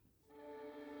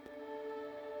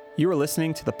You are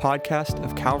listening to the podcast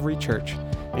of Calvary Church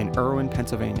in Irwin,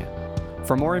 Pennsylvania.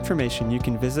 For more information, you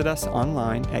can visit us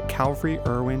online at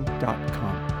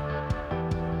calvaryirwin.com.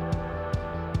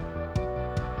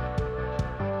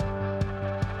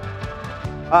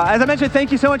 As I mentioned,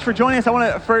 thank you so much for joining us. I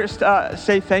want to first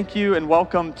say thank you and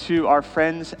welcome to our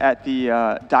friends at the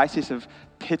Diocese of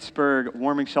Pittsburgh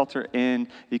Warming Shelter in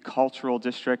the Cultural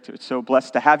District. It's so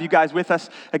blessed to have you guys with us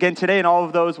again today, and all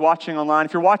of those watching online.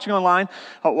 If you're watching online,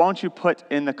 why don't you put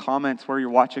in the comments where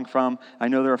you're watching from? I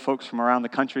know there are folks from around the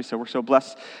country, so we're so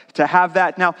blessed to have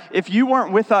that. Now, if you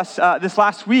weren't with us this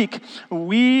last week,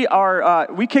 we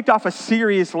kicked off a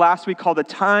series last week called The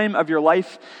Time of Your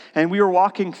Life, and we were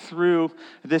walking through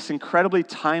this incredibly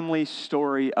timely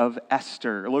story of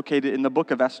Esther, located in the book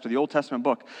of Esther, the Old Testament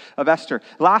book of Esther.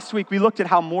 Last week, we looked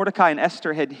at how Mordecai and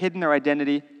Esther had hidden their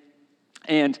identity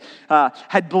and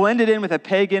had blended in with a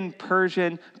pagan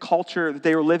Persian culture that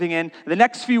they were living in. The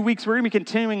next few weeks, we're going to be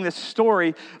continuing this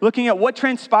story, looking at what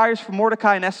transpires for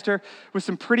Mordecai and Esther with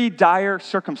some pretty dire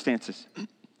circumstances.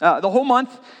 The whole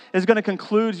month is going to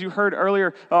conclude, as you heard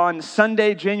earlier, on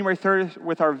Sunday, January 3rd,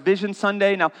 with our Vision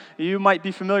Sunday. Now, you might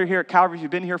be familiar here at Calvary if you've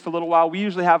been here for a little while. We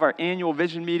usually have our annual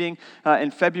Vision meeting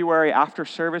in February after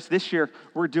service. This year,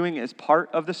 we're doing it as part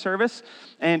of the service.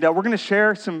 And we're going to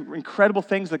share some incredible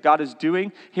things that God is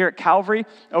doing here at Calvary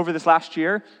over this last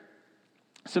year.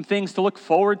 Some things to look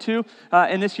forward to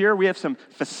in this year. We have some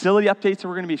facility updates that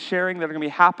we're going to be sharing that are going to be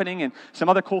happening and some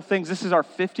other cool things. This is our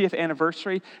 50th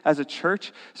anniversary as a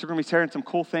church, so we're going to be sharing some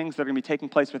cool things that are going to be taking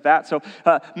place with that. So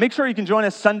make sure you can join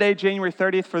us Sunday, January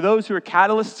 30th. For those who are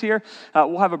catalysts here,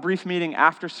 we'll have a brief meeting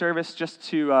after service just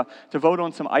to vote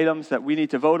on some items that we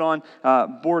need to vote on,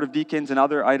 Board of Deacons and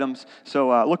other items.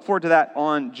 So look forward to that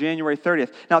on January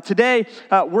 30th. Now today,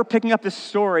 we're picking up this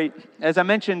story. As I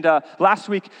mentioned last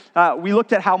week, we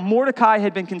looked at how Mordecai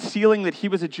had been concealing that he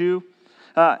was a Jew,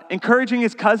 encouraging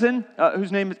his cousin, whose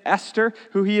name is Esther,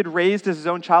 who he had raised as his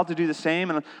own child, to do the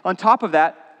same. And on top of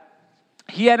that,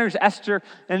 he enters Esther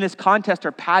in this contest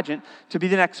or pageant to be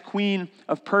the next queen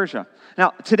of Persia.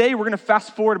 Now, today we're going to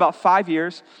fast forward about 5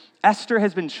 years. Esther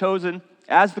has been chosen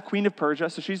as the queen of Persia,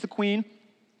 so she's the queen.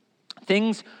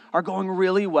 Things are going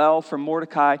really well for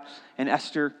Mordecai and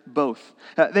Esther both.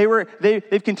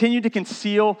 They've continued to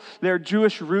conceal their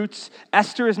Jewish roots.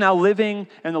 Esther is now living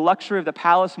in the luxury of the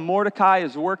palace. Mordecai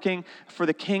is working for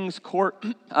the king's court.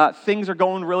 Things are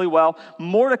going really well.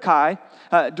 Mordecai,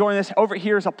 during this,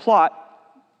 overhears a plot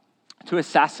to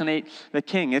assassinate the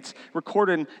king. It's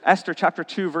recorded in Esther chapter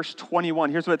 2, verse 21.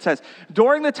 Here's what it says.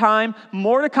 During the time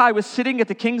Mordecai was sitting at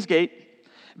the king's gate,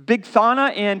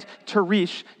 Bigthana and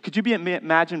Teresh, could you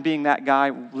imagine being that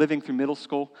guy living through middle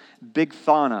school?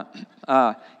 Bigthana,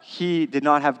 he did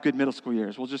not have good middle school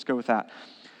years. We'll just go with that.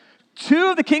 Two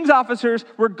of the king's officers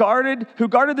who guarded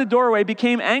the doorway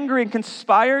became angry and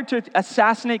conspired to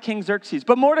assassinate King Xerxes.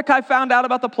 But Mordecai found out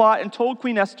about the plot and told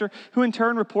Queen Esther, who in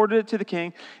turn reported it to the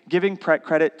king, giving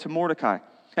credit to Mordecai.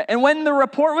 And when the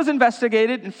report was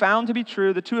investigated and found to be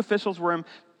true, the two officials were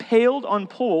impaled on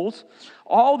poles.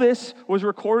 All this was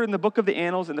recorded in the book of the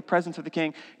annals in the presence of the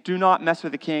king. Do not mess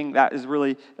with the king. That is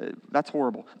really, that's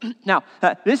horrible. Now,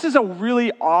 this is a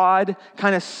really odd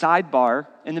kind of sidebar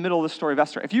in the middle of the story of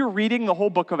Esther. If you're reading the whole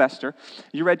book of Esther,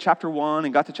 you read chapter 1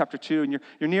 and got to chapter 2, and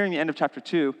you're nearing the end of chapter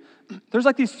 2, there's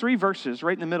like these 3 verses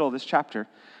right in the middle of this chapter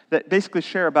that basically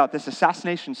share about this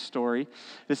assassination story,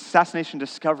 this assassination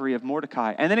discovery of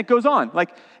Mordecai. And then it goes on.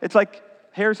 It's like,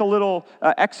 here's a little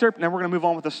excerpt, and then we're going to move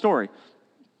on with the story.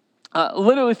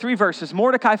 Literally 3 verses.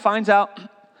 Mordecai finds out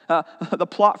the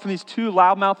plot from these 2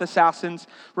 loudmouth assassins,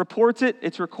 reports it,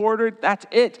 it's recorded, that's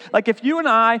it. Like if you and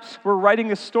I were writing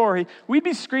this story, we'd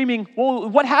be screaming, well,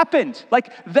 what happened?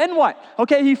 Like, then what?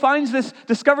 Okay, he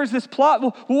discovers this plot,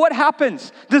 well, what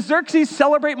happens? Does Xerxes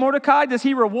celebrate Mordecai? Does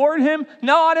he reward him?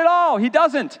 Not at all, he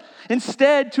doesn't.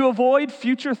 Instead, to avoid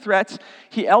future threats,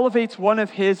 he elevates one of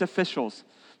his officials,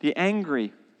 the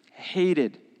angry,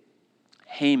 hated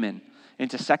Haman,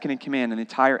 into second in command in the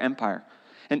entire empire.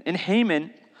 And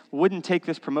Haman wouldn't take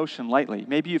this promotion lightly.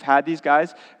 Maybe you've had these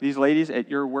guys, these ladies at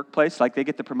your workplace, like they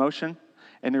get the promotion,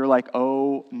 and they're like,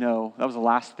 oh no, that was the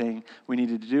last thing we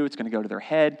needed to do. It's going to go to their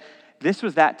head. This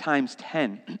was that times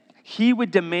 10. He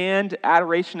would demand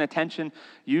adoration, attention,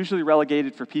 usually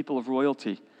relegated for people of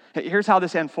royalty. Here's how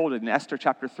this unfolded in Esther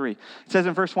chapter 3. It says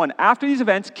in verse 1, after these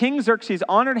events, King Xerxes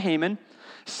honored Haman,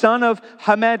 son of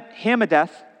Hammedatha,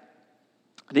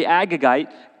 the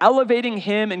Agagite, elevating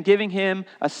him and giving him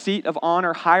a seat of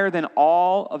honor higher than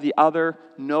all of the other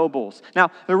nobles. Now,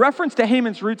 the reference to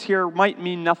Haman's roots here might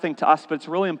mean nothing to us, but it's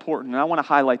really important, and I want to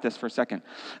highlight this for a second.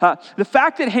 The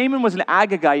fact that Haman was an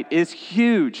Agagite is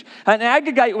huge. An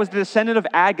Agagite was the descendant of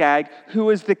Agag, who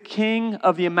was the king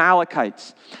of the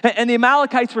Amalekites. And the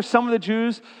Amalekites were some of the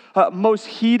Jews' most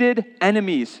heated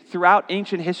enemies throughout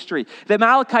ancient history. The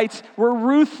Amalekites were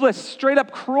ruthless, straight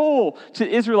up cruel to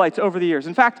Israelites over the years.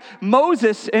 In fact,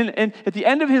 Moses, at the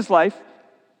end of his life,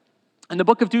 in the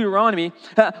book of Deuteronomy,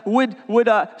 would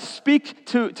speak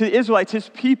to the Israelites, his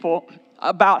people,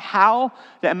 about how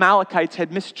the Amalekites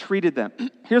had mistreated them.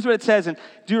 Here's what it says in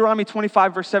Deuteronomy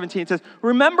 25, verse 17. It says,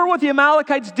 "Remember what the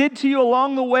Amalekites did to you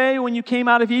along the way when you came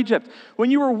out of Egypt.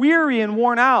 When you were weary and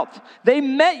worn out, they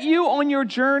met you on your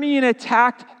journey and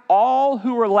attacked all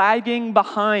who were lagging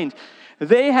behind.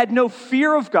 They had no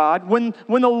fear of God. When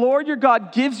the Lord your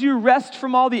God gives you rest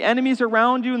from all the enemies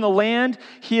around you in the land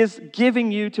he is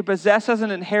giving you to possess as an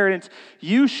inheritance,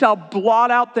 you shall blot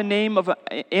out the name of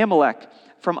Amalek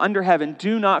from under heaven.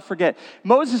 Do not forget."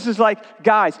 Moses is like,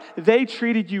 guys, they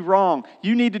treated you wrong.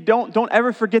 You need to, don't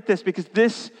ever forget this, because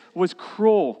this was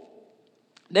cruel.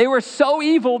 They were so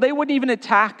evil, they wouldn't even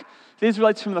attack the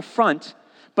Israelites from the front,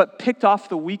 but picked off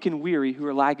the weak and weary who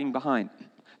were lagging behind.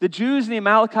 The Jews and the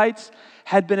Amalekites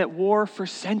had been at war for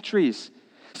centuries.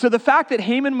 So the fact that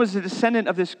Haman was a descendant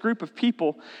of this group of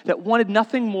people that wanted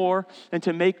nothing more than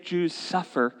to make Jews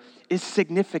suffer is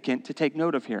significant to take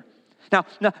note of here. Now,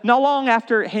 not long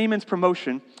after Haman's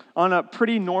promotion, on a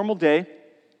pretty normal day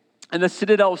in the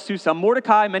citadel of Susa,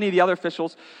 Mordecai and many of the other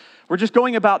officials were just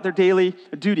going about their daily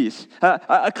duties.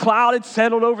 A cloud had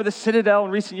settled over the citadel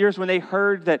in recent years when they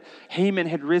heard that Haman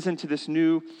had risen to this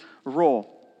new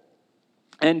role.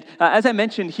 And as I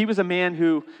mentioned, he was a man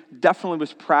who definitely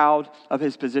was proud of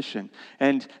his position.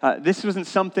 And this wasn't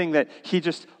something that he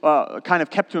just kind of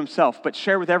kept to himself, but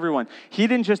shared with everyone. He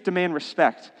didn't just demand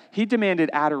respect. He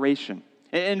demanded adoration.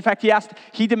 In fact,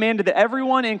 he demanded that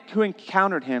everyone who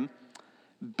encountered him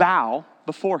bow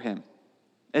before him,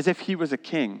 as if he was a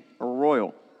king or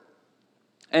royal.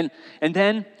 And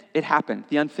then it happened,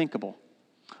 the unthinkable.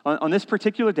 On this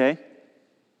particular day,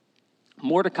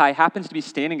 Mordecai happens to be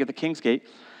standing at the king's gate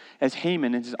as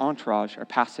Haman and his entourage are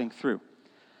passing through.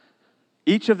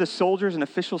 Each of the soldiers and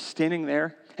officials standing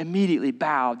there immediately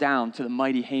bow down to the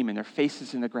mighty Haman, their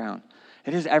faces in the ground.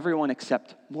 It is everyone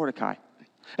except Mordecai.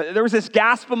 There was this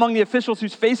gasp among the officials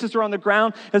whose faces were on the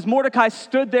ground as Mordecai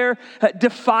stood there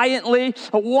defiantly.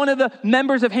 One of the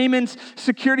members of Haman's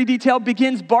security detail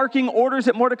begins barking orders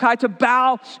at Mordecai to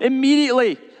bow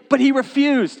immediately. But he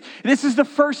refused. This is the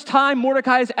first time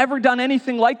Mordecai has ever done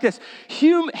anything like this.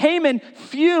 Haman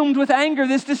fumed with anger.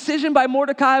 This decision by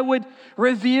Mordecai would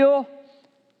reveal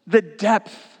the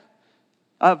depth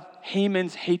of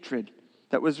Haman's hatred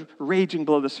that was raging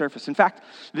below the surface. In fact,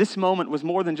 this moment was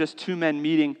more than just two men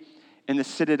meeting in the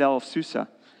citadel of Susa.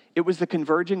 It was the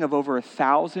converging of over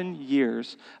 1,000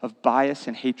 years of bias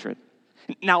and hatred.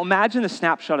 Now imagine the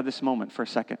snapshot of this moment for a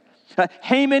second.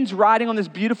 Haman's riding on this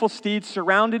beautiful steed,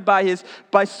 surrounded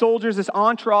by soldiers, this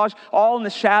entourage, all in the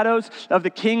shadows of the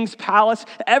king's palace.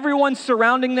 Everyone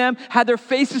surrounding them had their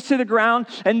faces to the ground,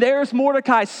 and there's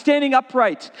Mordecai standing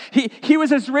upright. He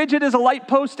was as rigid as a light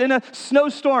post in a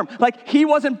snowstorm. Like, he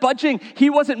wasn't budging, he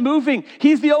wasn't moving.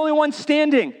 He's the only one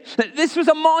standing. This was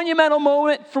a monumental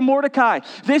moment for Mordecai.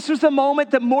 This was the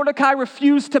moment that Mordecai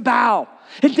refused to bow.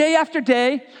 And day after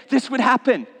day, this would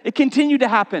happen. It continued to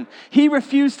happen. He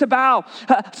refused to bow.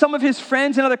 Some of his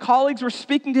friends and other colleagues were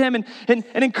speaking to him and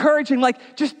encouraging,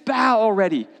 like, just bow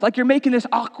already. Like, you're making this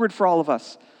awkward for all of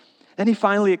us. Then he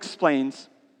finally explains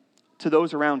to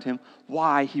those around him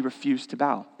why he refused to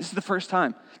bow. This is the first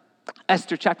time.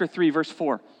 Esther chapter 3, verse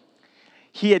 4.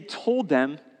 He had told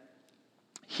them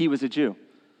he was a Jew.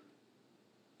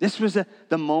 This was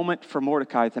the moment for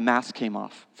Mordecai the mask came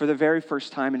off for the very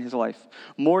first time in his life.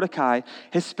 Mordecai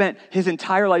has spent his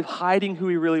entire life hiding who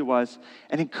he really was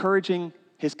and encouraging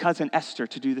his cousin Esther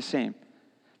to do the same.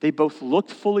 They both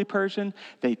looked fully Persian.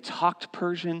 They talked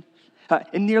Persian.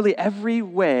 In nearly every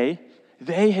way,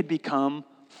 they had become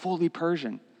fully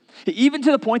Persian. Even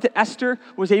to the point that Esther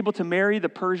was able to marry the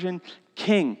Persian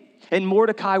king. And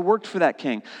Mordecai worked for that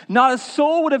king. Not a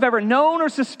soul would have ever known or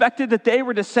suspected that they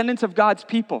were descendants of God's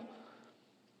people.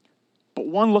 But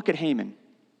one look at Haman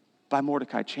by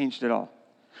Mordecai changed it all.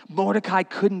 Mordecai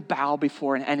couldn't bow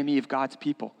before an enemy of God's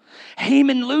people.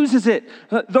 Haman loses it.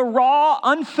 The raw,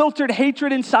 unfiltered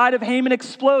hatred inside of Haman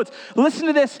explodes.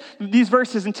 Listen to these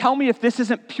verses, and tell me if this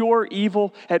isn't pure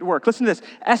evil at work. Listen to this.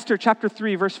 Esther chapter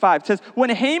 3, verse 5. It says, when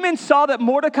Haman saw that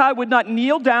Mordecai would not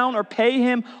kneel down or pay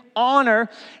him honor,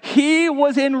 he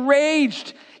was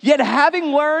enraged. Yet having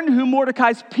learned who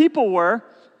Mordecai's people were,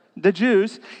 the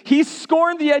Jews, he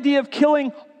scorned the idea of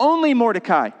killing only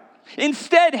Mordecai.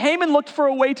 Instead, Haman looked for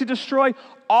a way to destroy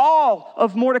all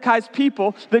of Mordecai's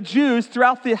people, the Jews,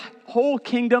 throughout the whole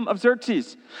kingdom of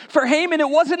Xerxes. For Haman, it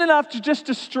wasn't enough to just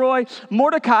destroy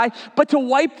Mordecai, but to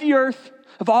wipe the earth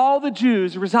of all the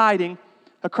Jews residing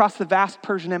across the vast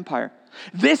Persian Empire.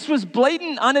 This was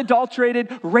blatant, unadulterated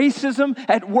racism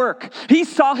at work. He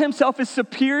saw himself as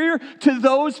superior to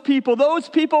those people. Those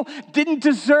people didn't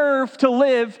deserve to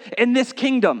live in this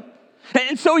kingdom.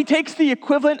 And so he takes the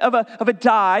equivalent of a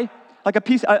die, like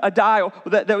a die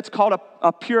that's called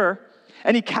a pure,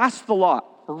 and he cast the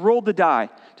lot, or rolled the die,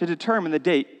 to determine the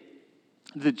date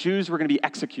the Jews were going to be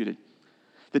executed.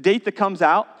 The date that comes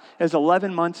out is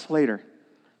 11 months later.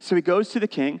 So he goes to the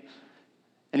king,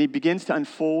 and he begins to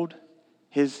unfold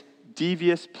his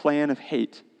devious plan of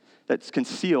hate that's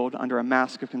concealed under a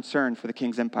mask of concern for the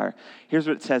king's empire. Here's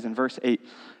what it says in verse 8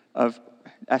 of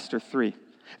Esther 3.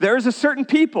 There is a certain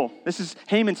people, this is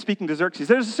Haman speaking to Xerxes,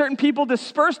 there's a certain people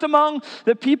dispersed among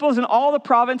the peoples in all the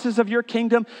provinces of your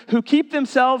kingdom who keep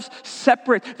themselves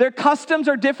separate. Their customs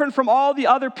are different from all the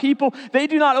other people. They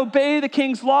do not obey the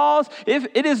king's laws. If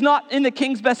it is not in the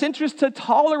king's best interest to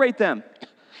tolerate them.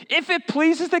 If it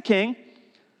pleases the king,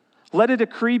 let a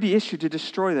decree be issued to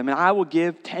destroy them, and I will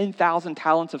give 10,000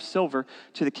 talents of silver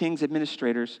to the king's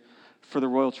administrators for the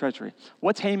royal treasury.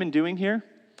 What's Haman doing here?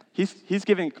 He's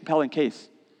giving a compelling case.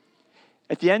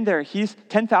 At the end there,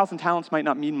 10,000 talents might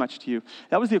not mean much to you.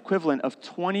 That was the equivalent of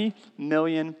 $20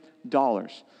 million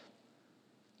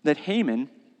that Haman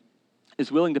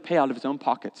is willing to pay out of his own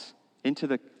pockets into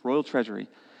the royal treasury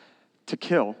to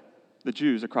kill the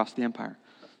Jews across the empire.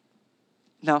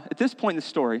 Now, at this point in the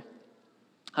story,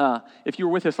 if you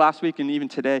were with us last week and even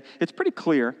today, it's pretty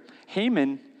clear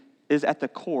Haman is at the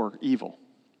core evil.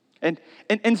 And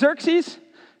Xerxes,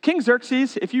 King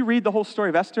Xerxes, if you read the whole story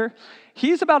of Esther,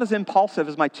 he's about as impulsive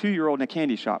as my 2-year-old in a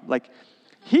candy shop. Like,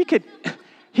 he could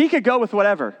go with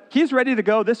whatever. He's ready to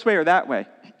go this way or that way.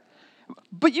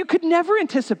 But you could never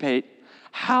anticipate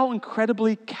how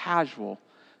incredibly casual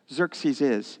Xerxes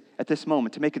is at this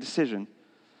moment to make a decision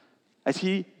as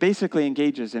he basically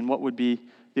engages in what would be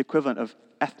the equivalent of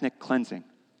ethnic cleansing.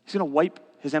 He's going to wipe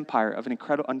his empire of an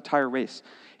entire race.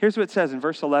 Here's what it says in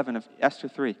verse 11 of Esther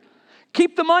 3.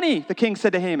 Keep the money, the king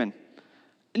said to Haman,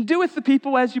 and do with the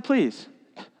people as you please.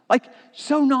 Like,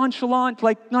 so nonchalant,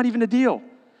 like not even a deal.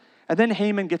 And then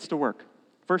Haman gets to work.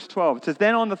 Verse 12, it says,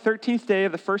 then on the 13th day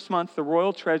of the first month, the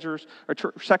royal treasurers or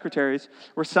secretaries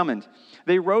were summoned.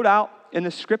 They wrote out in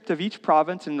the script of each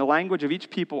province and the language of each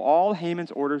people all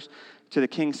Haman's orders to the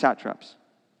king's satraps,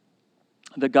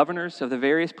 the governors of the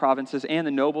various provinces, and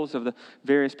the nobles of the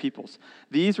various peoples.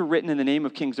 These were written in the name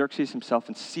of King Xerxes himself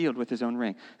and sealed with his own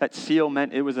ring. That seal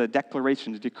meant it was a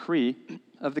declaration, a decree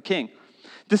of the king.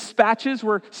 Dispatches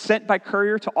were sent by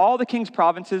courier to all the king's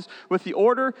provinces with the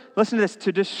order, listen to this,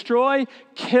 to destroy,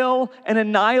 kill, and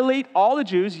annihilate all the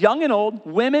Jews, young and old,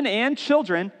 women and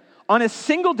children, on a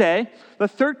single day, the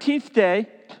 13th day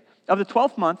of the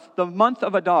 12th month, the month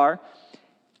of Adar,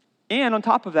 and on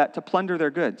top of that, to plunder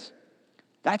their goods.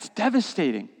 That's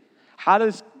devastating. How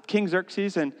does King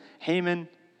Xerxes and Haman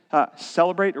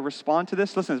celebrate or respond to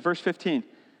this? Listen, it's verse 15.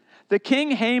 The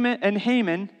king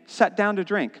Haman sat down to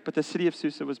drink, but the city of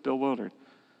Susa was bewildered.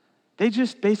 They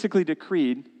just basically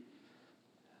decreed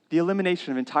the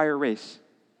elimination of an entire race,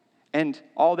 and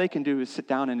all they can do is sit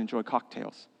down and enjoy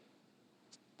cocktails.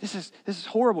 This is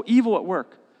horrible, evil at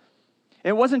work.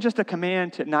 It wasn't just a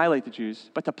command to annihilate the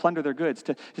Jews, but to plunder their goods,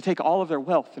 to take all of their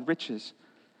wealth and riches.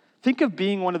 Think of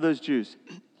being one of those Jews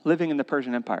living in the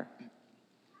Persian Empire.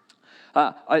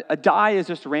 A die is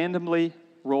just randomly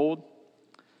rolled,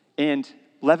 and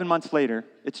 11 months later,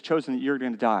 it's chosen that you're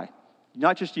going to die.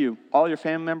 Not just you, all your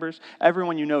family members,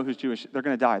 everyone you know who's Jewish, they're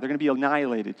going to die. They're going to be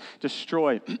annihilated,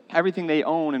 destroyed. Everything they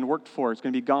own and worked for is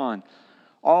going to be gone,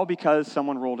 all because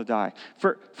someone rolled a die.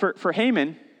 For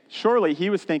Haman, surely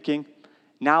he was thinking,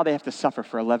 now they have to suffer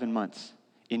for 11 months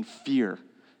in fear.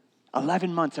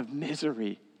 11 months of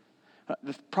misery.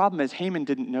 The problem is Haman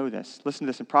didn't know this. Listen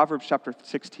to this in Proverbs chapter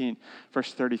 16,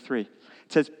 verse 33. It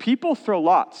says, people throw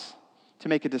lots to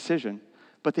make a decision,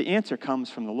 but the answer comes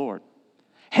from the Lord.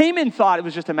 Haman thought it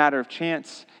was just a matter of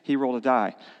chance he rolled a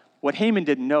die. What Haman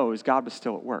didn't know is God was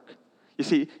still at work. You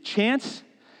see, chance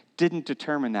didn't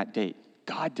determine that date.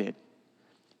 God did.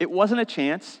 It wasn't a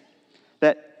chance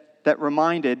that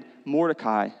reminded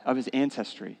Mordecai of his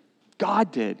ancestry.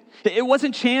 God did. It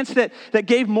wasn't chance that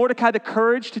gave Mordecai the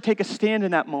courage to take a stand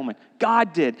in that moment.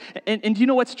 God did. And do you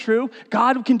know what's true?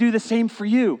 God can do the same for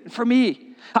you and for me.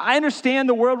 I understand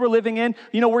the world we're living in.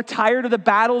 We're tired of the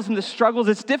battles and the struggles.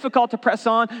 It's difficult to press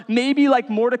on. Maybe like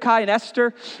Mordecai and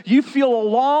Esther, you feel a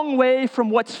long way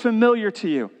from what's familiar to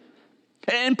you.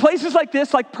 And places like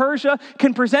this, like Persia,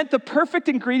 can present the perfect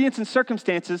ingredients and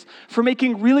circumstances for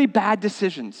making really bad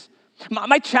decisions.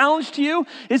 My challenge to you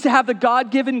is to have the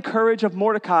God-given courage of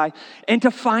Mordecai and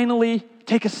to finally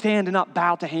take a stand and not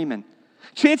bow to Haman.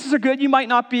 Chances are good you might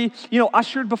not be,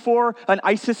 ushered before an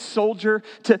ISIS soldier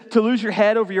to lose your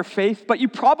head over your faith, but you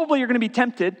probably are going to be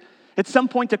tempted at some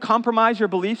point to compromise your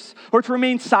beliefs or to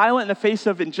remain silent in the face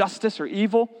of injustice or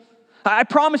evil. I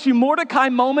promise you, Mordecai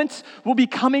moments will be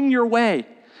coming your way.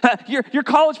 Your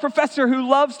college professor who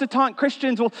loves to taunt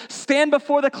Christians will stand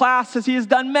before the class, as he has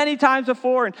done many times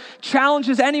before, and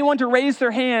challenges anyone to raise their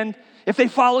hand if they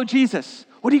follow Jesus.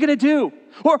 What are you going to do?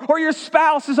 Or your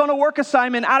spouse is on a work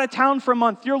assignment out of town for a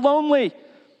month. You're lonely.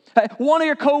 One of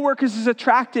your coworkers is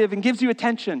attractive and gives you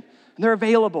attention, and they're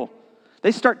available.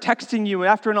 They start texting you, and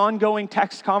after an ongoing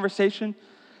text conversation,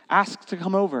 ask to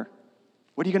come over.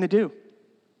 What are you going to do?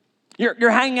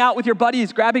 You're hanging out with your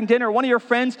buddies, grabbing dinner. One of your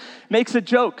friends makes a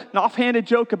joke, an offhanded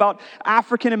joke about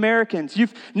African Americans.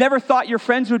 You've never thought your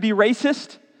friends would be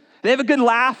racist. They have a good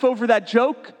laugh over that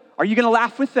joke. Are you going to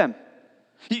laugh with them?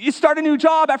 You start a new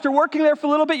job. After working there for a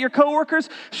little bit, your coworkers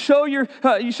show you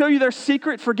their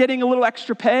secret for getting a little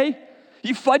extra pay.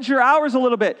 You fudge your hours a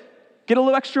little bit, get a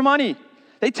little extra money.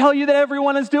 They tell you that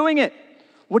everyone is doing it.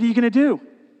 What are you going to do?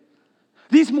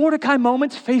 These Mordecai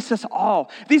moments face us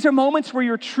all. These are moments where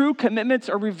your true commitments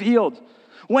are revealed.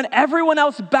 When everyone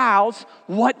else bows,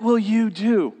 what will you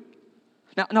do?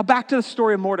 Now back to the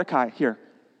story of Mordecai here.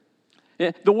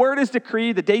 The word is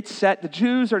decreed, the date's set, the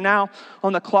Jews are now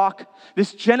on the clock.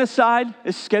 This genocide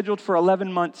is scheduled for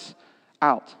 11 months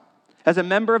out. As a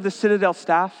member of the Citadel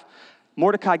staff,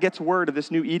 Mordecai gets word of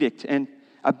this new edict and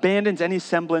abandons any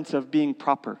semblance of being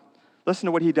proper. Listen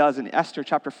to what he does in Esther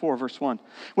chapter 4, verse 1.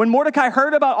 When Mordecai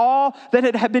heard about all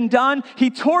that had been done, he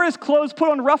tore his clothes,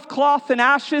 put on rough cloth and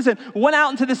ashes, and went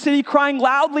out into the city crying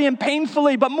loudly and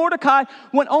painfully. But Mordecai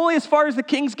went only as far as the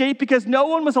king's gate because no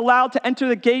one was allowed to enter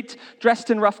the gate dressed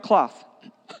in rough cloth.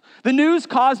 The news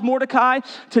caused Mordecai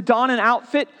to don an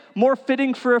outfit more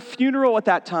fitting for a funeral at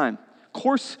that time.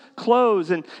 Coarse clothes,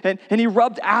 and he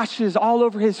rubbed ashes all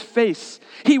over his face.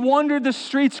 He wandered the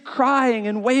streets crying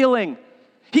and wailing.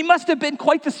 He must have been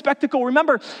quite the spectacle.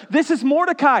 Remember, this is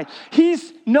Mordecai.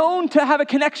 He's known to have a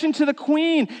connection to the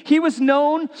queen. He was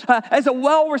known as a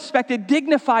well-respected,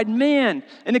 dignified man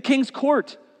in the king's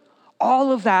court.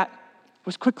 All of that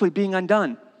was quickly being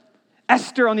undone.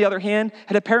 Esther, on the other hand,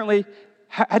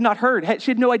 had not heard.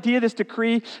 She had no idea this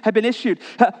decree had been issued.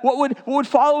 What would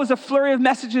follow is a flurry of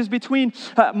messages between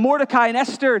Mordecai and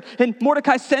Esther. And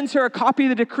Mordecai sends her a copy of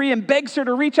the decree and begs her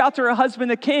to reach out to her husband,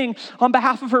 the king, on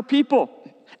behalf of her people.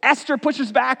 Esther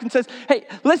pushes back and says, hey,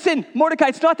 listen, Mordecai,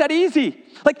 it's not that easy.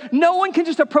 No one can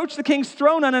just approach the king's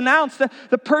throne unannounced.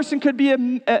 The person could be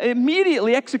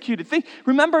immediately executed.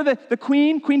 Remember the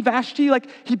Queen Vashti,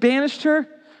 he banished her?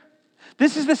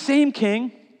 This is the same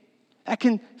king that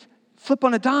can flip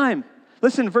on a dime.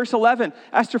 Listen, verse 11,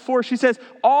 Esther 4, she says,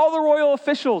 all the royal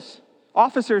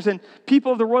officers and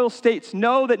people of the royal states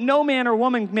know that no man or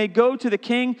woman may go to the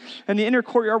king in the inner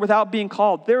courtyard without being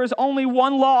called. There is only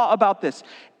one law about this.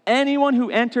 Anyone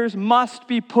who enters must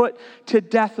be put to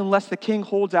death unless the king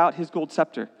holds out his gold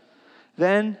scepter.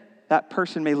 Then that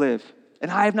person may live. And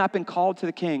I have not been called to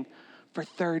the king for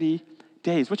 30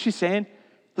 days. What's she saying?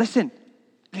 Listen,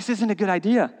 this isn't a good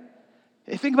idea.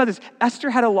 Think about this. Esther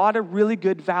had a lot of really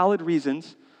good, valid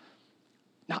reasons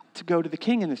not to go to the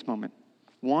king in this moment.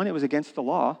 One, it was against the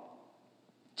law.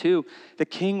 Two, the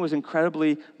king was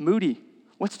incredibly moody.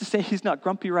 What's to say he's not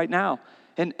grumpy right now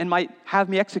and might have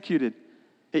me executed?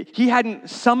 He hadn't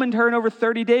summoned her in over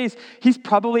 30 days. He's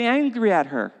probably angry at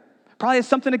her. Probably has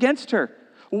something against her.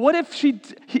 What if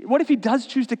he does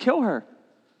choose to kill her?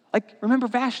 Remember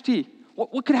Vashti.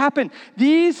 What could happen?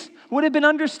 These would have been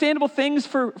understandable things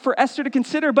for Esther to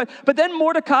consider, but then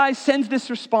Mordecai sends this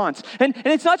response. And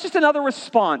it's not just another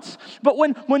response, but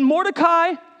when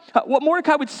Mordecai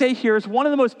Mordecai would say here is one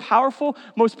of the most powerful,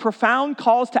 most profound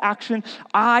calls to action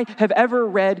I have ever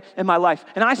read in my life.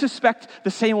 And I suspect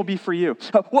the same will be for you.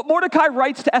 What Mordecai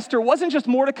writes to Esther wasn't just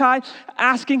Mordecai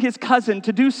asking his cousin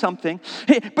to do something,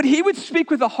 but he would speak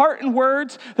with a heart and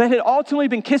words that had ultimately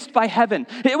been kissed by heaven.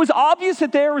 It was obvious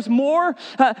that there was more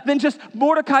than just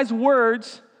Mordecai's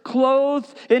words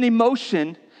clothed in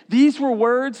emotion. These were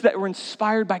words that were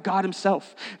inspired by God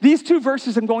himself. These two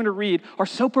verses I'm going to read are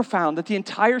so profound that the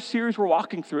entire series we're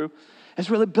walking through is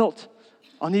really built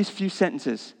on these few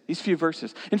sentences, these few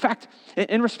verses. In fact,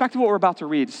 in respect of what we're about to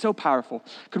read, it's so powerful.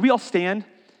 Could we all stand?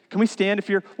 Can we stand? If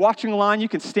you're watching online, you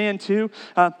can stand too.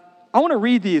 I want to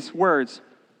read these words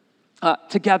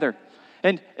together.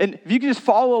 And if you can just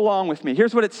follow along with me.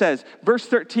 Here's what it says. Verse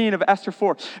 13 of Esther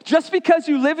 4. Just because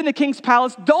you live in the king's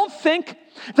palace, don't think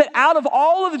that out of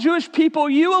all of the Jewish people,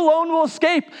 you alone will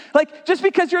escape. Like, just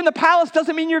because you're in the palace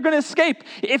doesn't mean you're going to escape.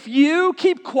 If you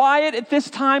keep quiet at this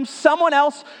time, someone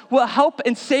else will help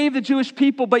and save the Jewish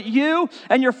people, but you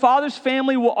and your father's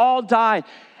family will all die.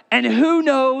 And who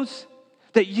knows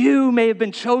that you may have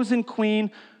been chosen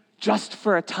queen just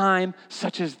for a time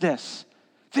such as this.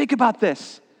 Think about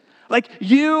this. Like,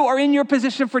 you are in your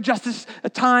position for just a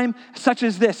time such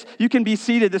as this. You can be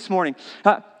seated this morning.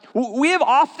 We have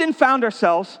often found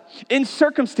ourselves in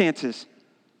circumstances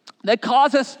that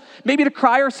cause us maybe to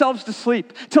cry ourselves to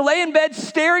sleep, to lay in bed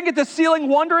staring at the ceiling,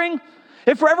 wondering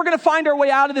if we're ever going to find our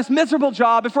way out of this miserable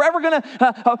job, if we're ever going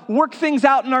to work things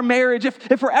out in our marriage,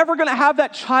 if we're ever going to have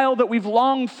that child that we've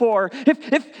longed for,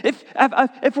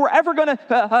 if we're ever going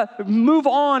to move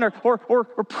on or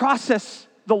process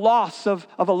the loss of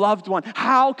a loved one.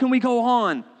 How can we go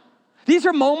on? These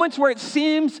are moments where it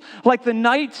seems like the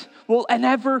night will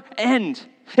never end.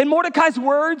 And Mordecai's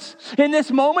words in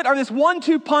this moment are this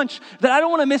 1-2 punch that I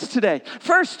don't want to miss today.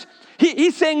 First,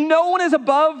 he's saying no one is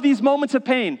above these moments of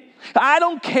pain. I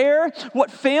don't care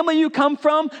what family you come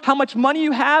from, how much money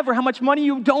you have, or how much money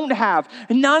you don't have.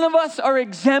 None of us are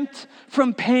exempt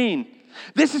from pain.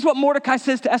 This is what Mordecai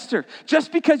says to Esther.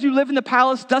 Just because you live in the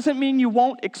palace doesn't mean you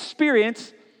won't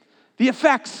experience the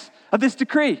effects of this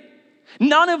decree.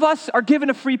 None of us are given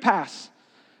a free pass.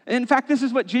 In fact, this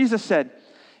is what Jesus said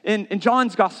in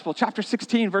John's Gospel, chapter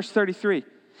 16, verse 33.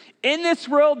 In this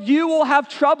world, you will have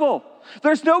trouble.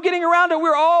 There's no getting around it.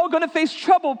 We're all going to face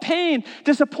trouble, pain,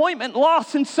 disappointment,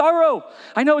 loss, and sorrow.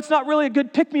 I know it's not really a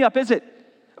good pick-me-up, is it?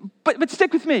 But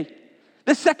stick with me.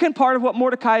 The second part of what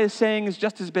Mordecai is saying is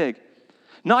just as big.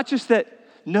 Not just that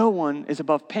no one is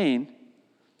above pain,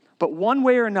 but one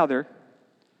way or another,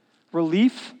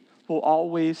 relief will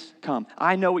always come.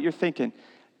 I know what you're thinking.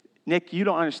 Nick, you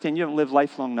don't understand. You haven't lived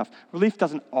life long enough. Relief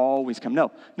doesn't always come.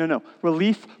 No.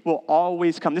 Relief will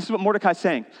always come. This is what Mordecai's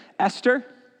saying. Esther,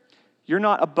 you're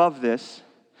not above this.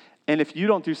 And if you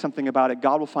don't do something about it,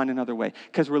 God will find another way.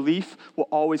 Because relief will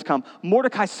always come.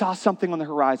 Mordecai saw something on the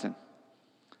horizon.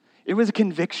 It was a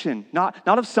conviction, not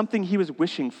of something he was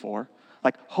wishing for,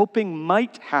 like hoping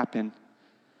might happen,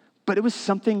 but it was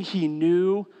something he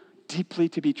knew deeply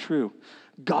to be true.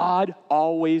 God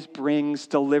always brings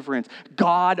deliverance.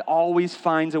 God always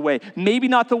finds a way. Maybe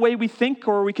not the way we think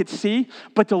or we could see,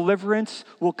 but deliverance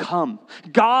will come.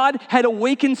 God had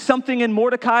awakened something in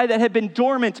Mordecai that had been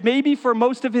dormant, maybe for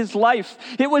most of his life.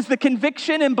 It was the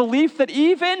conviction and belief that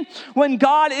even when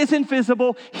God isn't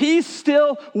visible, he's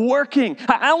still working.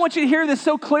 I want you to hear this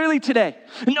so clearly today.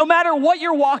 No matter what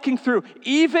you're walking through,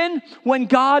 even when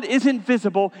God isn't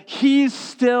visible, he's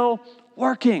still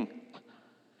working.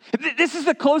 This is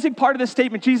the closing part of the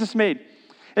statement Jesus made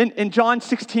in John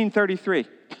 16:33.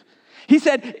 He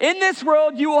said, in this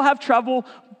world you will have trouble,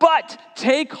 but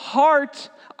take heart,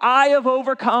 I have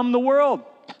overcome the world.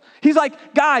 He's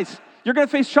like, guys, you're going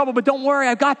to face trouble, but don't worry,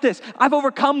 I've got this. I've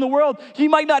overcome the world. You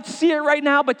might not see it right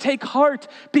now, but take heart,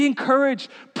 be encouraged,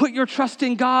 put your trust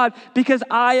in God, because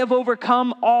I have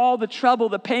overcome all the trouble,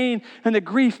 the pain, and the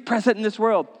grief present in this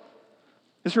world.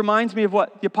 This reminds me of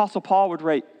what the Apostle Paul would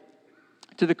write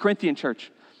to the Corinthian church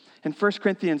in 1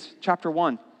 Corinthians chapter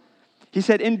 1. He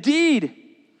said, indeed,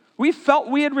 we felt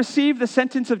we had received the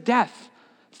sentence of death.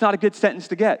 It's not a good sentence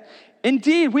to get.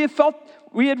 Indeed, we have felt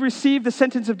we had received the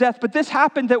sentence of death, but this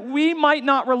happened that we might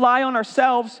not rely on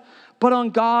ourselves, but on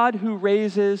God who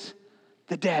raises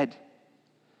the dead.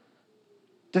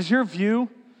 Does your view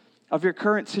of your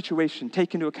current situation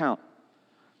take into account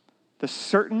the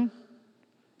certain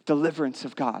deliverance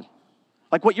of God?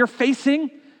 Like what you're facing,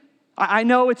 I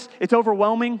know it's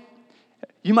overwhelming.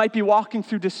 You might be walking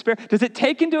through despair. Does it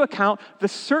take into account the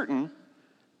certain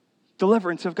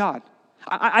deliverance of God?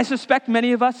 I suspect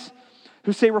many of us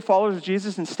who say we're followers of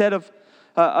Jesus, instead of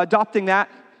adopting that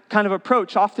kind of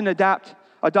approach, often adopt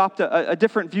adopt a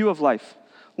different view of life.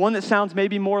 One that sounds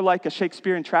maybe more like a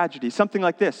Shakespearean tragedy, something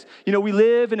like this. We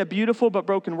live in a beautiful but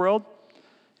broken world.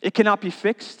 It cannot be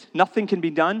fixed. Nothing can be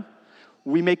done.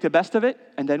 We make the best of it,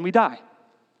 and then we die.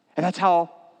 And that's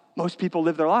how most people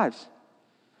live their lives.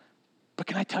 But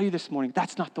can I tell you this morning,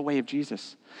 that's not the way of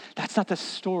Jesus. That's not the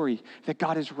story that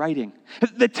God is writing.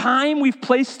 The time we've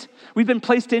been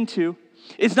placed into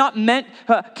is not meant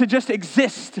to just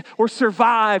exist or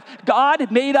survive.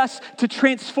 God made us to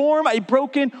transform a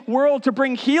broken world, to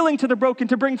bring healing to the broken,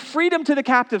 to bring freedom to the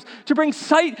captives, to bring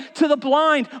sight to the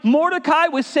blind. Mordecai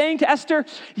was saying to Esther,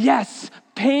 yes,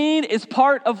 pain is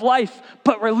part of life,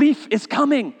 but relief is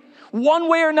coming. One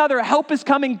way or another, help is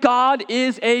coming. God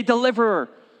is a deliverer.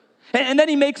 And then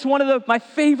he makes one of my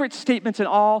favorite statements in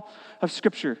all of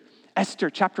Scripture. Esther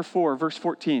chapter 4, verse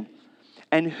 14.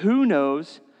 And who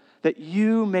knows that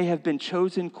you may have been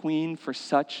chosen queen for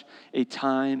such a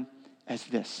time as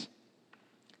this.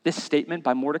 This statement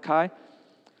by Mordecai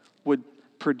would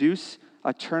produce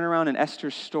a turnaround in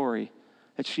Esther's story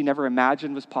that she never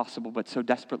imagined was possible, but so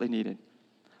desperately needed.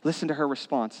 Listen to her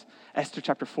response. Esther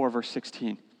chapter 4, verse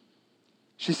 16.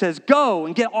 She says, go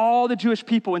and get all the Jewish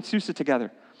people in Susa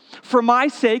together. For my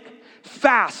sake,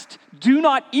 fast. Do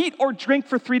not eat or drink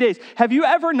for 3 days. Have you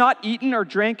ever not eaten or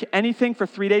drank anything for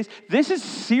 3 days? This is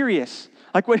serious.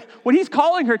 Like what he's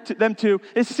calling them to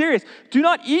is serious. Do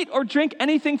not eat or drink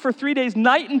anything for 3 days,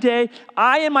 night and day.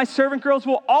 I and my servant girls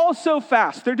will also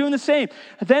fast. They're doing the same.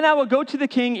 Then I will go to the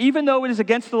king, even though it is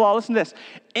against the law. Listen to this.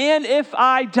 And if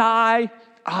I die,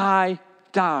 I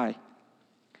die.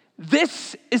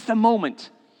 This is the moment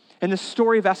in the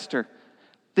story of Esther,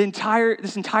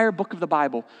 this entire book of the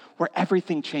Bible, where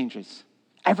everything changes.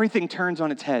 Everything turns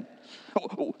on its head.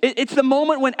 It's the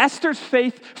moment when Esther's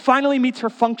faith finally meets her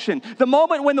function. The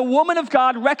moment when the woman of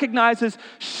God recognizes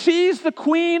she's the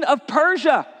queen of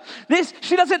Persia.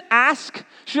 She doesn't ask,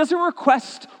 she doesn't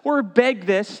request or beg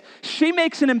this. She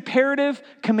makes an imperative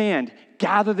command.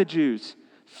 Gather the Jews,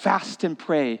 fast and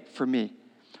pray for me.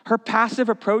 Her passive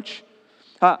approach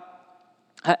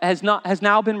has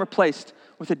now been replaced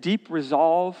with a deep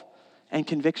resolve and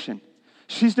conviction.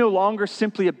 She's no longer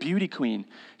simply a beauty queen.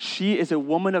 She is a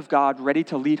woman of God ready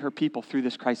to lead her people through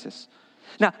this crisis.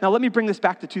 Now let me bring this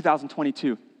back to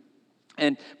 2022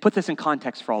 and put this in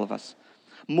context for all of us.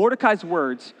 Mordecai's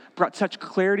words brought such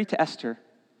clarity to Esther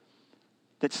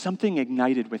that something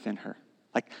ignited within her.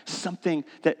 Like something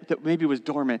that maybe was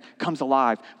dormant comes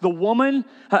alive.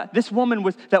 This woman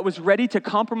that was ready to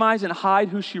compromise and hide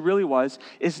who she really was,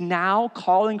 is now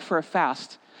calling for a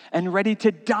fast and ready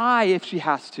to die if she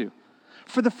has to.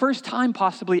 For the first time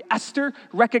possibly, Esther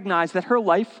recognized that her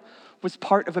life was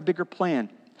part of a bigger plan.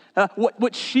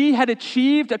 What she had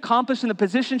achieved, accomplished in the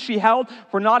position she held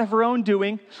were not of her own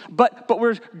doing, but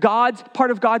were part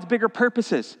of God's bigger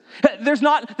purposes.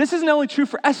 This isn't only true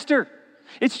for Esther.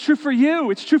 It's true for you.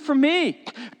 It's true for me.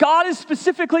 God has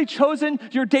specifically chosen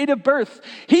your date of birth.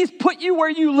 He's put you where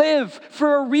you live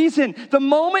for a reason. The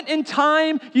moment in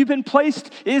time you've been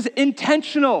placed is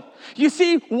intentional. You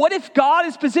see, what if God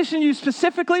has positioned you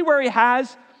specifically where he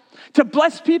has to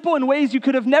bless people in ways you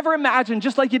could have never imagined,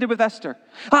 just like you did with Esther?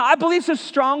 I believe so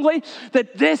strongly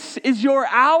that this is your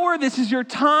hour, this is your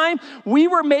time. We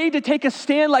were made to take a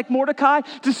stand like Mordecai,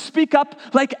 to speak up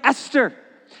like Esther.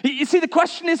 You see, the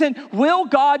question isn't, will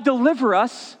God deliver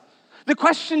us? The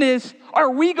question is,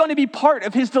 are we going to be part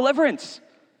of his deliverance?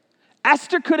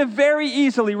 Esther could have very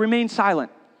easily remained silent,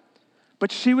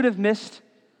 but she would have missed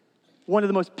one of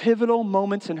the most pivotal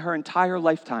moments in her entire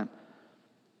lifetime.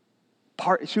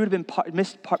 She would have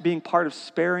missed being part of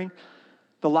sparing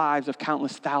the lives of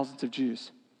countless thousands of Jews.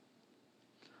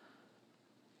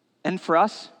 And for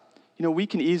us, we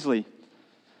can easily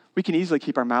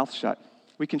keep our mouths shut.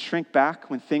 We can shrink back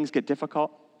when things get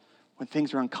difficult, when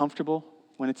things are uncomfortable,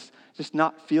 when it's just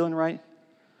not feeling right.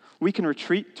 We can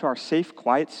retreat to our safe,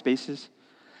 quiet spaces.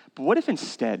 But what if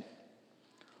instead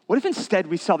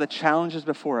we saw the challenges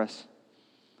before us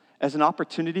as an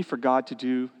opportunity for God to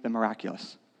do the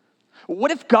miraculous?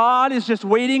 What if God is just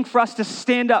waiting for us to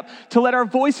stand up, to let our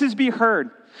voices be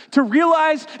heard, to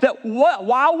realize that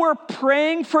while we're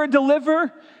praying for a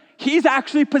deliverer, he's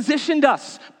actually positioned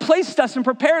us, placed us, and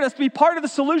prepared us to be part of the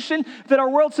solution that our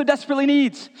world so desperately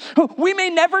needs. We may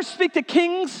never speak to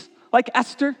kings like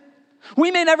Esther.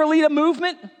 We may never lead a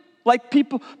movement like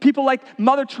people like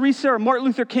Mother Teresa or Martin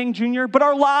Luther King Jr., but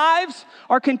our lives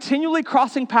are continually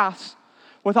crossing paths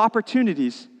with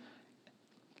opportunities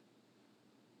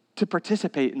to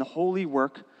participate in the holy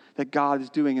work that God is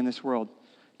doing in this world,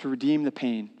 to redeem the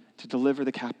pain, to deliver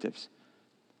the captives.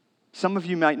 Some of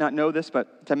you might not know this,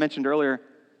 but as I mentioned earlier,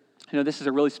 This is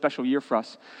a really special year for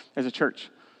us as a church.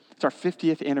 It's our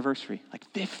 50th anniversary, like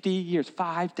 50 years,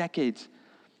 5 decades.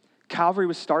 Calvary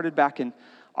was started back in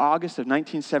August of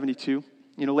 1972.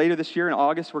 Later this year in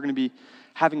August, we're going to be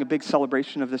having a big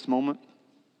celebration of this moment.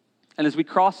 And as we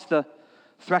cross the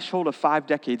threshold of 5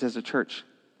 decades as a church,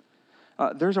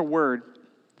 there's a word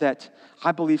that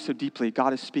I believe so deeply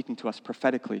God is speaking to us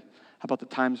prophetically about the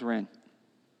times we're in.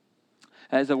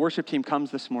 As the worship team comes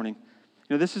this morning,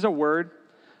 this is a word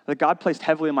that God placed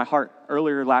heavily in my heart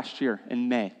earlier last year in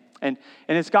May. And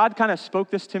as God kind of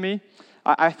spoke this to me,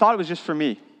 I thought it was just for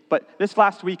me. But this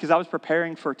last week, as I was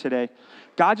preparing for today,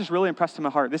 God just really impressed in my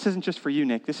heart. This isn't just for you,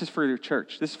 Nick. This is for your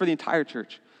church. This is for the entire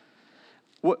church.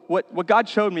 What God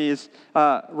showed me is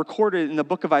recorded in the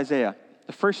book of Isaiah,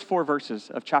 the first 4 verses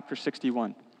of chapter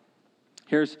 61.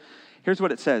 Here's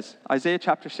what it says. Isaiah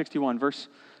chapter 61,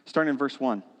 starting in verse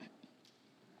 1.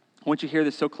 I want you to hear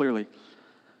this so clearly.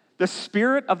 The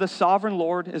Spirit of the sovereign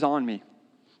Lord is on me,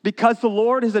 because the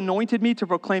Lord has anointed me to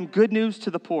proclaim good news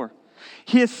to the poor.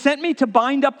 He has sent me to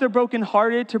bind up the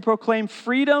brokenhearted, to proclaim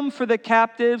freedom for the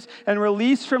captives and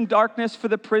release from darkness for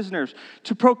the prisoners,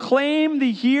 to proclaim the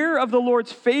year of the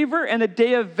Lord's favor and the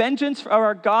day of vengeance of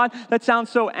our God. That sounds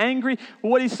so angry.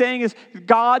 What he's saying is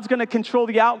God's going to control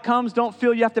the outcomes. Don't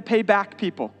feel you have to pay back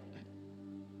people.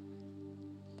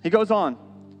 He goes on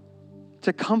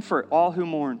to comfort all who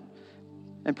mourn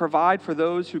and provide for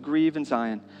those who grieve in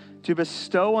Zion, to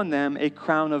bestow on them a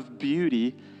crown of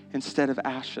beauty instead of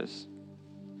ashes,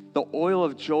 the oil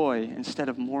of joy instead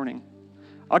of mourning,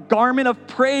 a garment of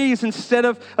praise instead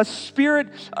of a spirit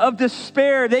of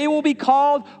despair. They will be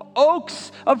called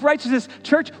oaks of righteousness.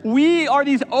 Church, we are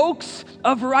these oaks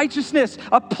of righteousness,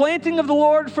 a planting of the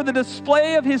Lord for the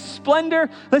display of his splendor.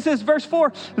 This is verse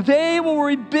 4. They will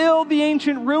rebuild the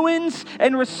ancient ruins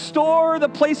and restore the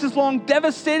places long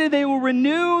devastated. They will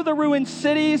renew the ruined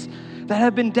cities that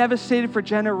have been devastated for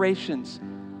generations.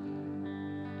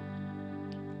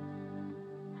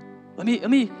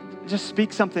 Let me just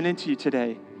speak something into you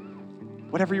today.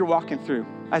 Whatever you're walking through.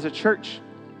 As a church,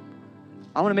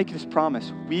 I want to make you this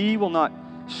promise. We will not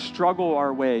struggle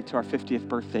our way to our 50th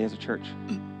birthday as a church.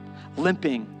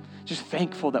 Limping, just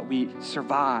thankful that we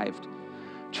survived.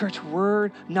 Church,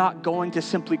 we're not going to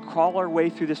simply crawl our way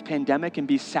through this pandemic and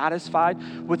be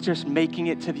satisfied with just making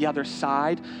it to the other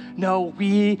side. No,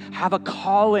 we have a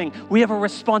calling. We have a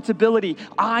responsibility.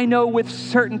 I know with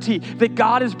certainty that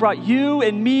God has brought you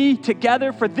and me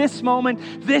together for this moment,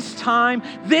 this time.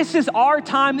 This is our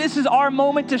time. This is our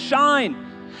moment to shine.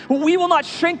 We will not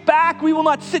shrink back. We will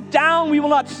not sit down.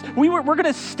 We're going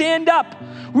to stand up.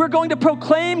 We're going to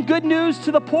proclaim good news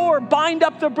to the poor, bind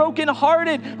up the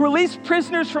brokenhearted, release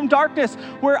prisoners from darkness.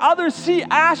 Where others see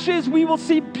ashes, we will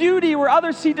see beauty. Where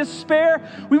others see despair,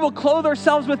 we will clothe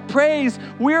ourselves with praise.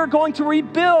 We're going to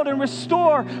rebuild and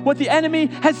restore what the enemy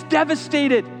has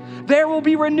devastated. There will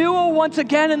be renewal once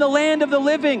again in the land of the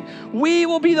living. We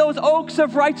will be those oaks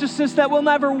of righteousness that will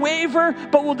never waver,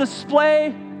 but will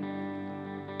display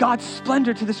God's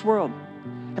splendor to this world.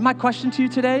 And my question to you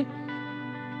today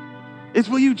is,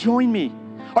 will you join me?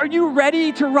 Are you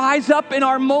ready to rise up in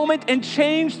our moment and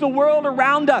change the world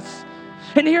around us?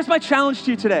 And here's my challenge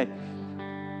to you today.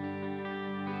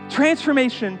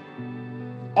 Transformation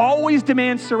always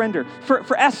demands surrender.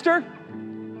 For Esther,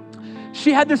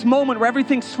 she had this moment where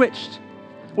everything switched.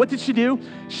 What did she do?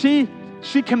 She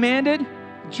commanded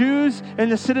Jews in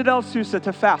the citadel of Susa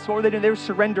to fast. What were they doing? They were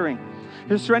surrendering.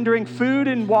 They were surrendering food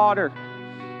and water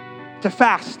to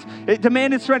fast. It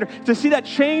demanded surrender. To see that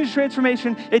change,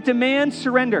 transformation, it demands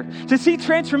surrender. To see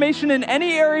transformation in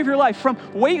any area of your life, from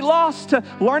weight loss to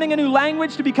learning a new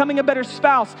language to becoming a better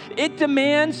spouse, it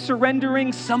demands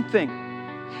surrendering something.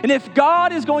 And if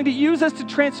God is going to use us to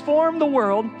transform the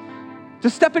world, to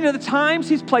step into the times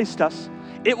he's placed us,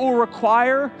 it will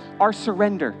require our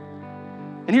surrender.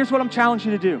 And here's what I'm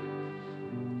challenging you to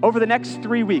do. Over the next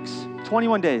 3 weeks,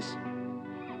 21 days,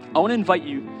 I want to invite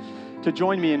you to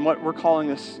join me in what we're calling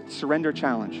this Surrender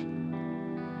Challenge.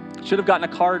 Should have gotten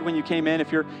a card when you came in.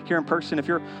 If you're here in person, if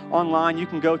you're online, you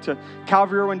can go to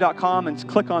calvaryirwin.com and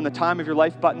click on the Time of Your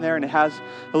Life button there, and it has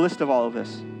a list of all of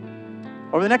this.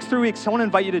 Over the next 3 weeks, I want to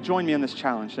invite you to join me in this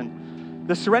challenge. And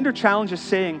the Surrender Challenge is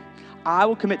saying, I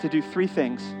will commit to do 3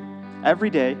 things every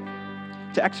day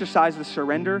to exercise the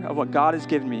surrender of what God has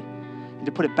given me and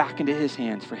to put it back into his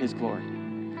hands for his glory.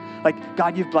 Like,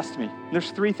 God, you've blessed me. And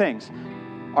there's 3 things.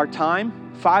 Our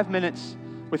time, 5 minutes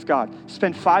with God.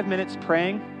 Spend 5 minutes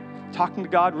praying, talking to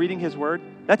God, reading his word.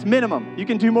 That's minimum. You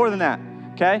can do more than that,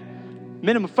 okay?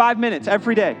 Minimum 5 minutes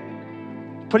every day.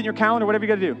 Put it in your calendar, whatever you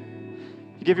got to do.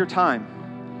 You give your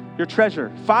time, your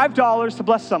treasure, $5 to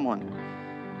bless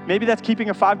someone. Maybe that's keeping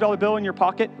a $5 bill in your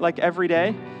pocket like every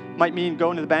day. Might mean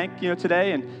going to the bank,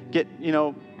 today and get,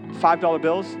 $5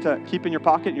 bills to keep in your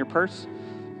pocket, in your purse.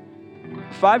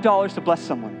 $5 to bless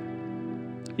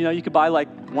someone. You could buy like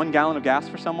 1 gallon of gas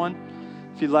for someone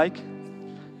if you'd like.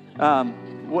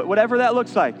 Whatever that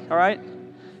looks like, all right?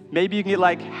 Maybe you can get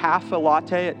like half a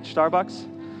latte at Starbucks.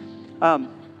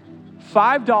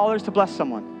 $5 to bless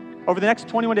someone over the next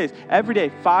 21 days. Every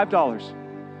day, $5.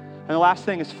 And the last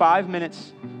thing is 5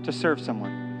 minutes to serve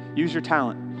someone. Use your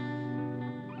talent.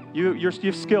 You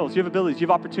have skills, you have abilities, you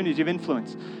have opportunities, you have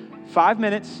influence. 5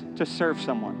 minutes to serve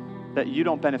someone that you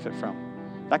don't benefit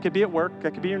from. That could be at work,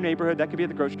 that could be in your neighborhood, that could be at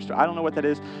the grocery store. I don't know what that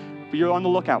is, but you're on the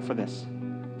lookout for this.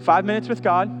 5 minutes with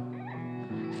God,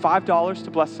 $5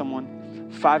 to bless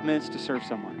someone, 5 minutes to serve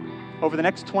someone over the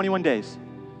next 21 days.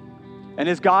 And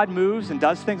as God moves and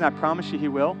does things, and I promise you He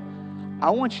will,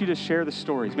 I want you to share the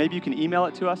stories. Maybe you can email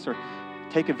it to us or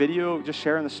take a video just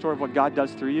sharing the story of what God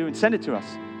does through you and send it to us.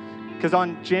 Because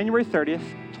on January 30th,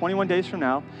 21 days from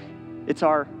now, it's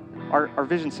our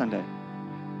Vision Sunday.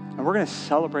 And we're going to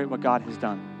celebrate what God has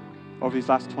done over these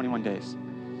last 21 days.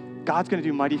 God's going to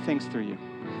do mighty things through you.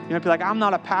 You might be like, I'm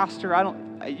not a pastor.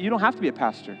 You don't have to be a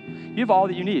pastor. You have all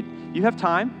that you need. You have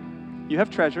time, you have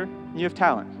treasure, and you have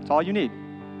talent. It's all you need.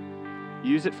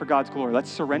 Use it for God's glory. Let's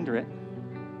surrender it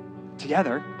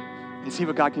together and see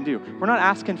what God can do. We're not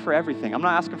asking for everything. I'm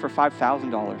not asking for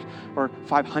 $5,000 or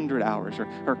 500 hours or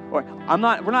we're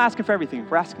not asking for everything.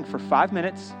 We're asking for 5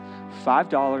 minutes,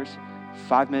 $5,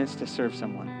 5 minutes to serve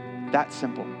someone. That's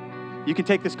simple. You can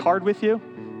take this card with you.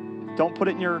 Don't put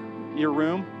it in your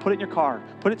room. Put it in your car.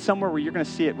 Put it somewhere where you're going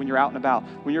to see it when you're out and about,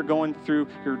 when you're going through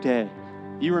your day.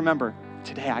 You remember,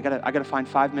 today I gotta find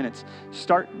 5 minutes.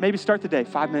 Start the day,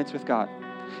 5 minutes with God.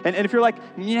 And if you're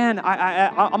like, man,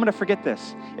 I'm going to forget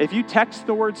this. If you text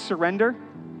the word surrender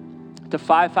to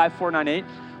 55498,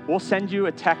 we'll send you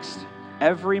a text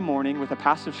every morning with a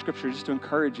passage of scripture just to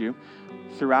encourage you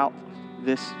throughout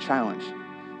this challenge.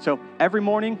 So every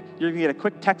morning, you're going to get a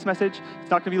quick text message.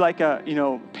 It's not going to be like a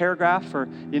paragraph or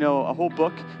a whole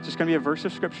book. It's just going to be a verse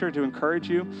of scripture to encourage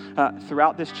you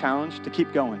throughout this challenge to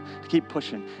keep going, to keep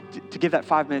pushing, to give that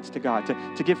 5 minutes to God,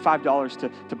 to give $5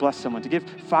 to bless someone, to give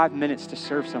 5 minutes to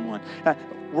serve someone.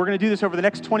 We're going to do this over the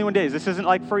next 21 days. This isn't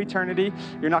like for eternity.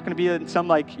 You're not going to be in some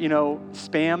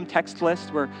spam text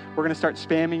list where we're going to start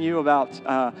spamming you about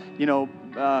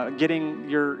getting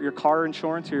your car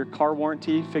insurance or your car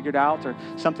warranty figured out or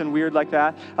something weird like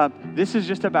that. This is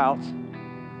just about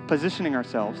positioning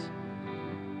ourselves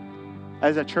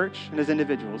as a church and as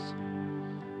individuals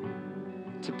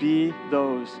to be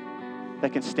those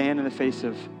that can stand in the face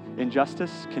of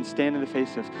injustice, can stand in the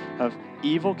face of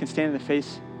evil, can stand in the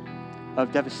face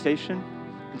of devastation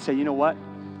and say, you know what?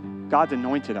 God's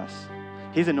anointed us.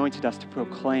 He's anointed us to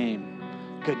proclaim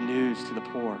good news to the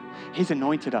poor. He's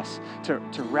anointed us to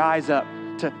rise up,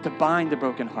 to bind the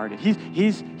brokenhearted.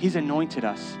 He's anointed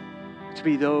us to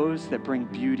be those that bring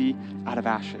beauty out of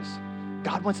ashes.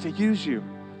 God wants to use you.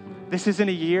 This isn't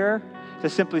a year to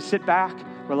simply sit back,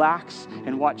 relax,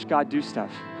 and watch God do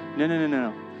stuff.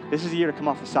 No. This is a year to come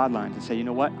off the sidelines and say, you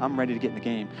know what? I'm ready to get in the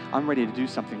game. I'm ready to do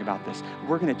something about this.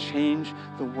 We're going to change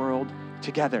the world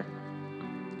together.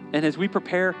 And as we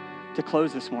prepare to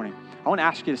close this morning, I want to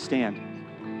ask you to stand.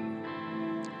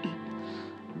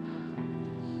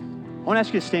 I want to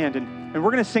ask you to stand, and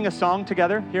we're going to sing a song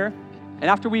together here. And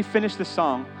after we finish this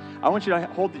song, I want you to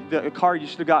hold the card you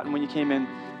should have gotten when you came in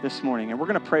this morning, and we're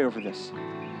going to pray over this.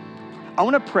 I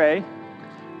want to pray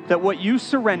that what you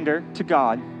surrender to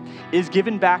God is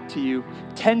given back to you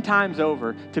 10 times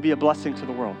over to be a blessing to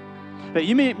the world. That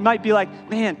you might be like,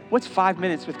 man, what's 5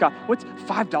 minutes with God? What's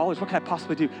 $5? What can I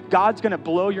possibly do? God's going to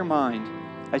blow your mind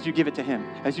as you give it to Him,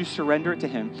 as you surrender it to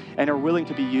Him and are willing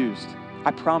to be used.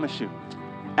 I promise you.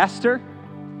 Esther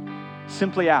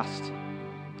simply asked,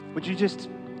 would you just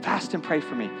fast and pray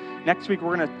for me? Next week,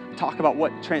 we're going to talk about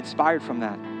what transpired from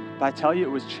that. But I tell you,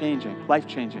 it was changing,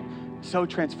 life-changing, so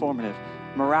transformative,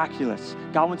 miraculous.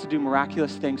 God wants to do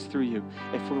miraculous things through you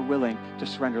if we're willing to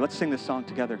surrender. Let's sing this song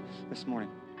together this morning.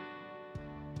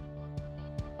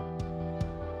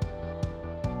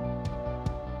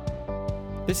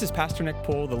 This is Pastor Nick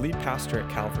Poole, the lead pastor at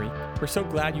Calvary. We're so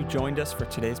glad you joined us for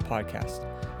today's podcast.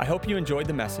 I hope you enjoyed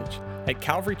the message. At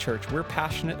Calvary Church, we're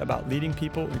passionate about leading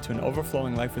people into an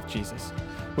overflowing life with Jesus.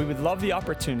 We would love the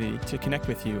opportunity to connect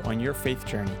with you on your faith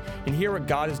journey and hear what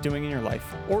God is doing in your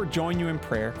life, or join you in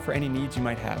prayer for any needs you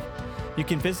might have. You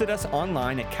can visit us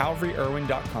online at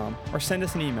calvaryirwin.com or send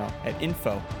us an email at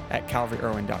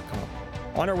info@calvaryirwin.com.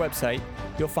 On our website,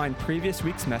 you'll find previous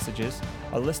week's messages,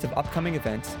 a list of upcoming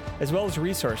events, as well as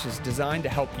resources designed to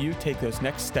help you take those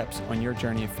next steps on your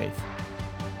journey of faith.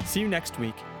 See you next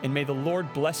week, and may the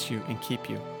Lord bless you and keep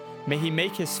you. May he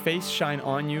make his face shine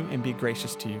on you and be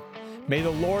gracious to you. May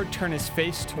the Lord turn his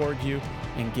face toward you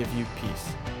and give you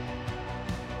peace.